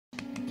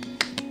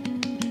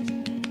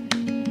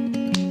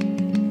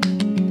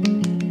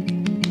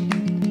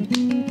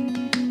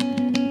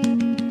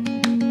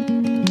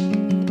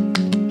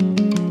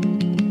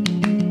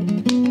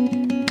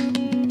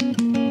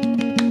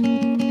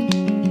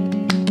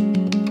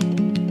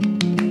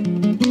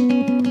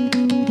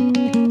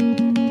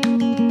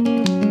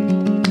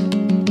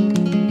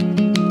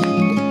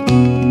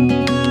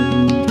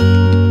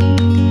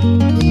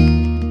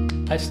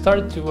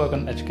started to work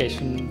on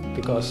education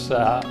because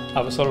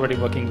I was already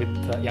working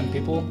with young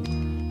people,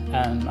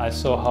 and I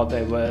saw how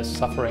they were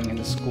suffering in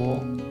the school.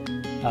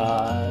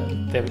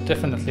 They were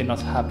definitely not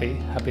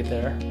happy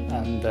there,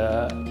 and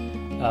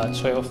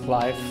joy of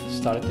life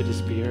started to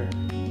disappear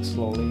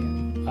slowly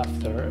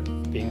after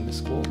being in the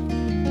school.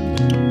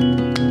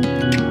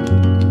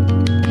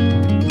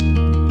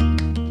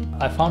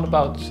 I found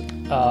about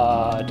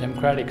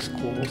democratic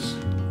schools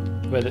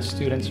where the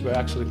students were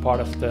actually part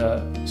of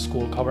the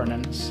school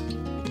governance.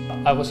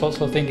 I was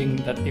also thinking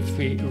that if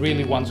we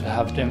really want to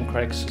have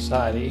democratic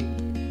society,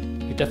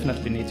 we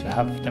definitely need to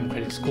have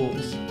democratic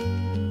schools.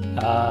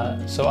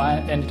 So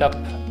I ended up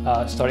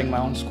starting my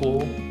own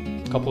school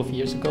a couple of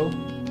years ago,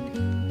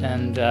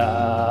 and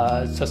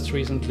just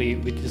recently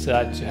we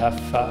decided to have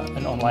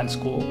an online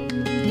school.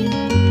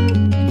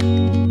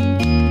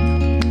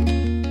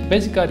 The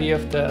basic idea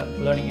of the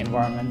learning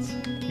environment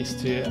is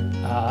to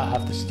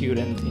have the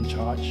student in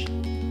charge.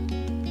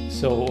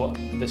 So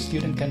the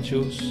student can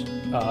choose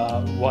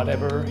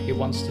whatever he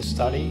wants to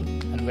study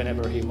and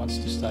whenever he wants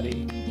to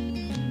study.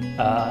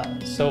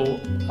 So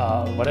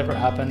whatever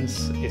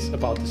happens is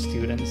about the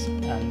students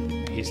and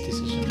his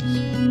decisions.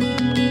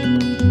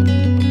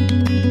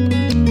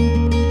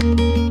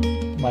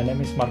 My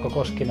name is Marko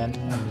Koskinen,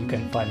 and you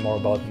can find more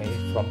about me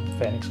from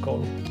Phoenix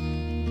School.